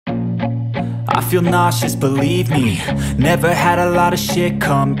I feel nauseous, believe me. Never had a lot of shit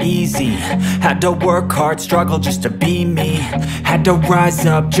come easy. Had to work hard, struggle just to be me. Had to rise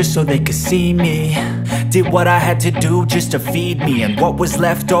up just so they could see me. Did what I had to do just to feed me. And what was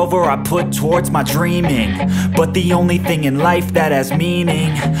left over I put towards my dreaming. But the only thing in life that has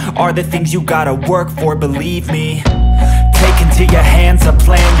meaning are the things you gotta work for, believe me. Take into your hands a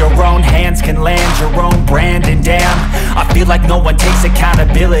plan, your own hands can land your own brand. And damn, I feel like no one takes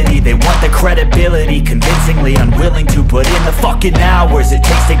accountability. They want the credibility, convincingly unwilling to put in the fucking hours it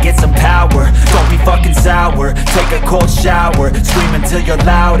takes to get some power. Don't be fucking sour, take a cold shower. Scream until you're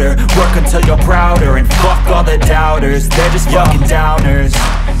louder, work until you're prouder. And fuck all the doubters, they're just fucking downers.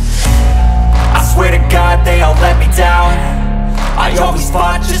 I swear to God they all let me down. I always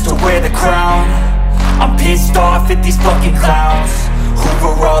fought just to wear the crown. I'm pissed off at these fucking clowns who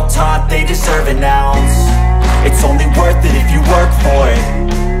were all taught they deserve an ounce. It's only worth it if you work for it.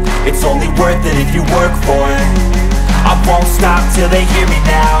 It's only worth it if you work for it. I won't stop till they hear me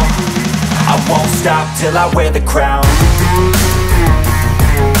now. I won't stop till I wear the crown.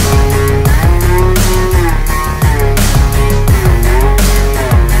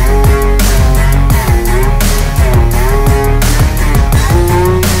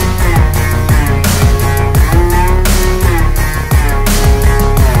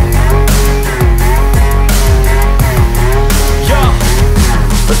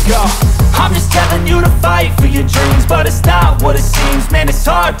 I'm just telling you to fight for your dreams, but it's not what it seems. Man, it's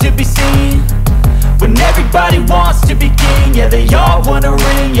hard to be seen when everybody wants to be king. Yeah, they all wanna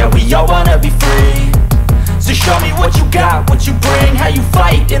ring, yeah, we all wanna be free. So show me what you got, what you bring, how you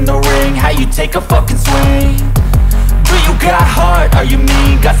fight in the ring, how you take a fucking swing. Do you got heart, are you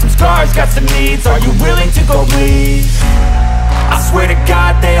mean? Got some scars, got some needs, are you willing to go bleed? I swear to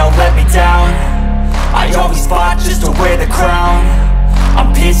God they all let me down. I always fought just to wear the crown.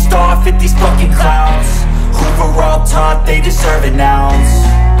 I'm pissed off at these fucking clowns who were all taught they deserve an ounce.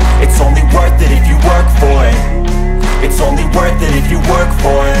 It's only worth it if you work for it. It's only worth it if you work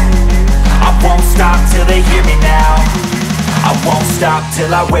for it. I won't stop till they hear me now. I won't stop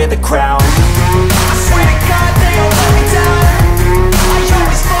till I wear the crown. I swear to God they all let me down.